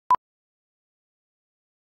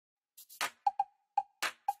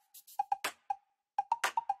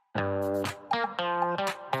The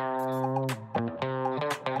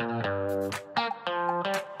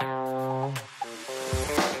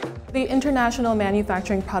International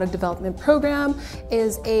Manufacturing Product Development Program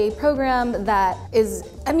is a program that is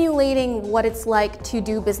emulating what it's like to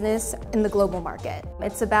do business in the global market.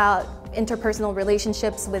 It's about interpersonal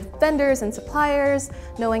relationships with vendors and suppliers,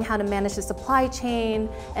 knowing how to manage the supply chain,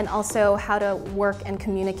 and also how to work and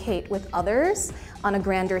communicate with others on a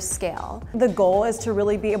grander scale. The goal is to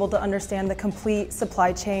really be able to understand the complete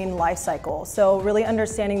supply chain life cycle. So really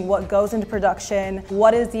understanding what goes into production,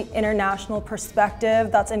 what is the international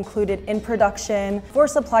perspective that's included in production for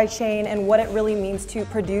supply chain, and what it really means to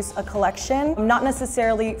produce a collection. Not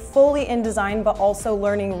necessarily fully in design, but also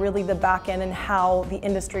learning really the back end and how the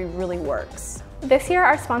industry really works. This year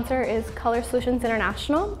our sponsor is Color Solutions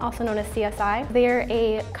International, also known as CSI. They're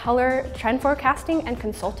a color trend forecasting and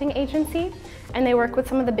consulting agency, and they work with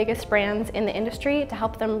some of the biggest brands in the industry to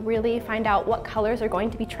help them really find out what colors are going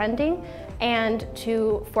to be trending and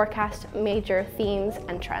to forecast major themes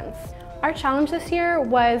and trends. Our challenge this year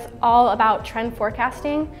was all about trend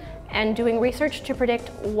forecasting and doing research to predict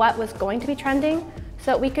what was going to be trending so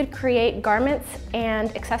that we could create garments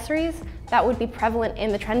and accessories that would be prevalent in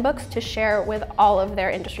the trend books to share with all of their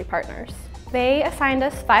industry partners. They assigned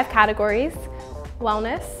us 5 categories: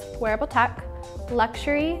 wellness, wearable tech,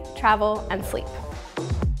 luxury, travel, and sleep.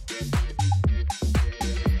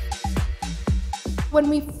 When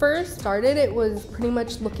we first started, it was pretty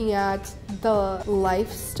much looking at the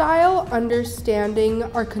lifestyle, understanding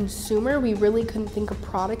our consumer. We really couldn't think of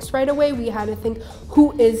products right away. We had to think,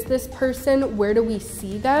 who is this person? Where do we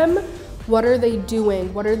see them? What are they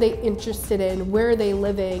doing? What are they interested in? Where are they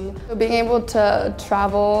living? So being able to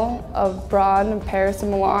travel abroad in Paris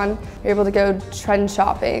and Milan, you're able to go trend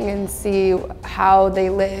shopping and see how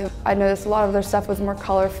they live. I noticed a lot of their stuff was more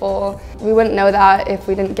colorful. We wouldn't know that if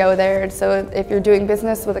we didn't go there. So if you're doing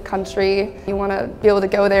business with a country, you want to be able to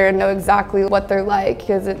go there and know exactly what they're like,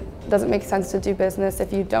 because it doesn't make sense to do business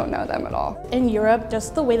if you don't know them at all. In Europe,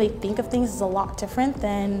 just the way they think of things is a lot different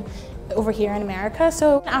than over here in America.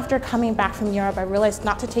 So after coming back from Europe, I realized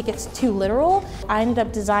not to take it too literal. I ended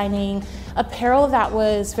up designing apparel that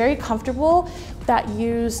was very comfortable, that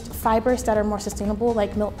used fibers that are more sustainable,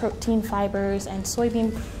 like milk protein fibers and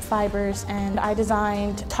soybean fibers. And I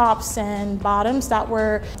designed tops and bottoms that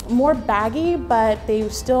were more baggy, but they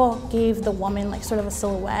still gave the woman like sort of a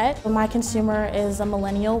silhouette. My consumer is a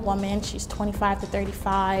millennial woman. She's 25 to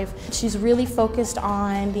 35. She's really focused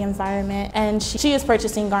on the environment, and she is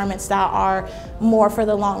purchasing garments that are more for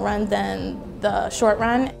the long run than the short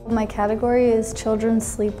run. My category is children's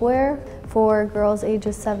sleepwear for girls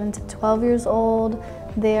ages 7 to 12 years old.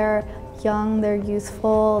 They're young, they're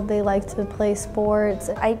youthful, they like to play sports.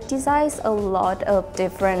 I designed a lot of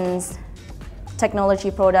different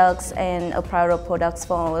technology products and apparel products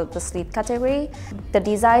for the sleep category. The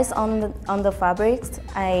designs on the fabrics,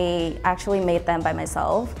 I actually made them by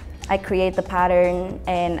myself. I create the pattern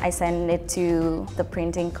and I send it to the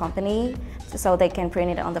printing company so they can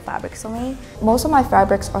print it on the fabrics for me. Most of my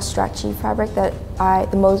fabrics are stretchy fabric. The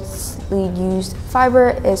mostly used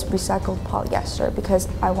fiber is recycled polyester because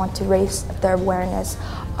I want to raise the awareness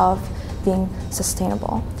of being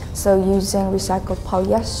sustainable. So using recycled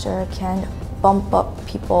polyester can bump up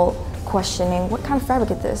people questioning what kind of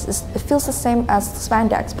fabric is this? It feels the same as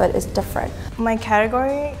spandex, but it's different. My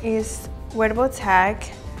category is wearable tech,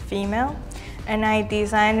 female, and I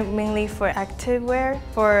designed mainly for activewear,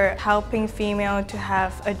 for helping female to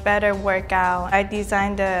have a better workout. I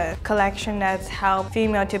designed a collection that's helped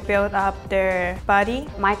female to build up their body.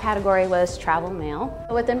 My category was travel male.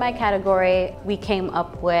 Within my category, we came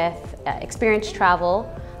up with experience travel,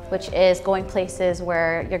 which is going places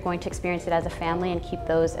where you're going to experience it as a family and keep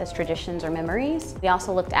those as traditions or memories. We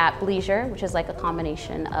also looked at leisure, which is like a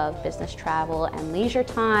combination of business travel and leisure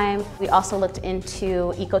time. We also looked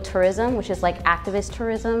into ecotourism, which is like activist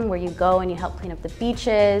tourism, where you go and you help clean up the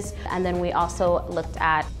beaches. And then we also looked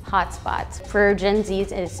at hotspots. For Gen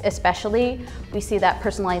Zs especially, we see that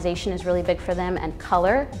personalization is really big for them, and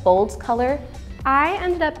color, bold color. I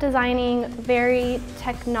ended up designing very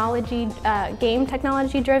game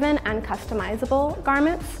technology driven and customizable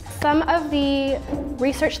garments. Some of the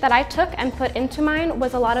research that I took and put into mine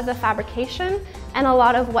was a lot of the fabrication and a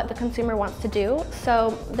lot of what the consumer wants to do.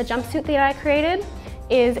 So the jumpsuit that I created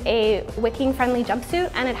is a wicking friendly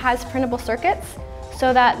jumpsuit, and it has printable circuits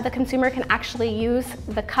so that the consumer can actually use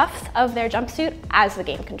the cuffs of their jumpsuit as the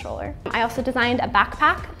game controller. I also designed a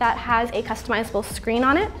backpack that has a customizable screen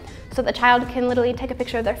on it, so the child can literally take a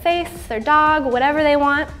picture of their face, their dog, whatever they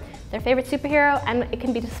want, their favorite superhero, and it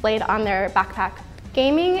can be displayed on their backpack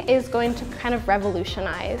Gaming is going to kind of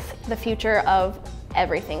revolutionize the future of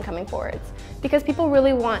everything coming forwards because people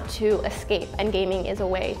really want to escape, and gaming is a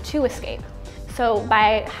way to escape. So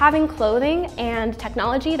by having clothing and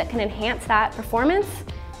technology that can enhance that performance,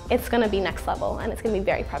 it's going to be next level and it's going to be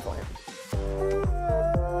very prevalent.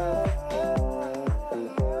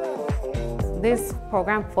 This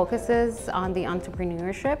program focuses on the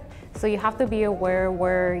entrepreneurship, so you have to be aware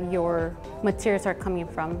where your materials are coming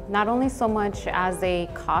from. Not only so much as a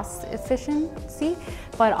cost efficiency,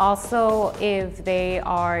 but also if they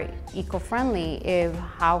are eco-friendly,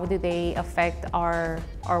 how do they affect our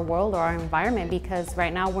world or our environment, because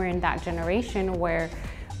right now we're in that generation where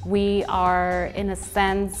we are, in a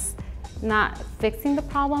sense, not fixing the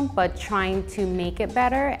problem, but trying to make it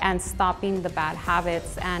better and stopping the bad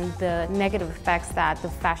habits and the negative effects that the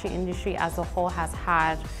fashion industry as a whole has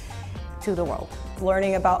had to the world.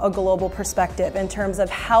 Learning about a global perspective in terms of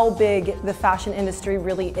how big the fashion industry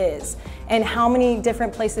really is and how many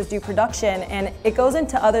different places do production, and it goes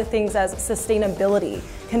into other things as sustainability,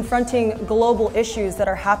 confronting global issues that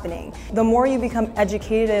are happening. The more you become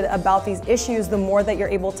educated about these issues, the more that you're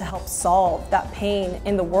able to help solve that pain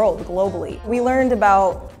in the world globally. We learned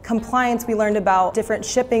about compliance, we learned about different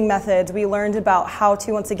shipping methods, we learned about how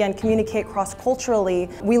to, once again, communicate cross-culturally.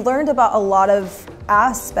 We learned about a lot of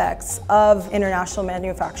aspects of international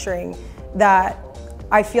manufacturing that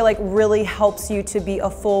I feel like really helps you to be a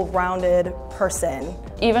full-rounded person.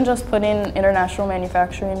 Even just putting international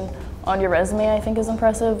manufacturing on your resume, I think, is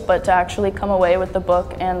impressive, but to actually come away with the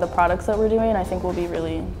book and the products that we're doing, I think will be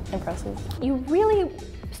really impressive. You really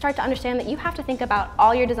start to understand that you have to think about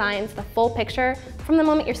all your designs, the full picture, from the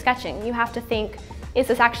moment you're sketching. You have to think, is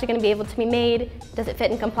this actually going to be able to be made? Does it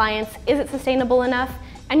fit in compliance? Is it sustainable enough?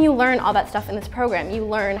 And you learn all that stuff in this program. You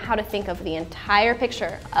learn how to think of the entire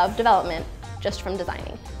picture of development just from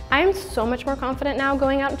designing. I am so much more confident now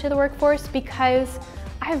going out into the workforce because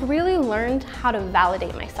I've really learned how to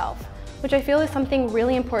validate myself, which I feel is something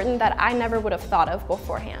really important that I never would have thought of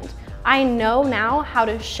beforehand. I know now how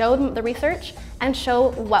to show the research and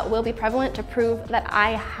show what will be prevalent to prove that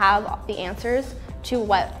I have the answers to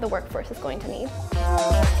what the workforce is going to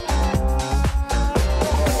need.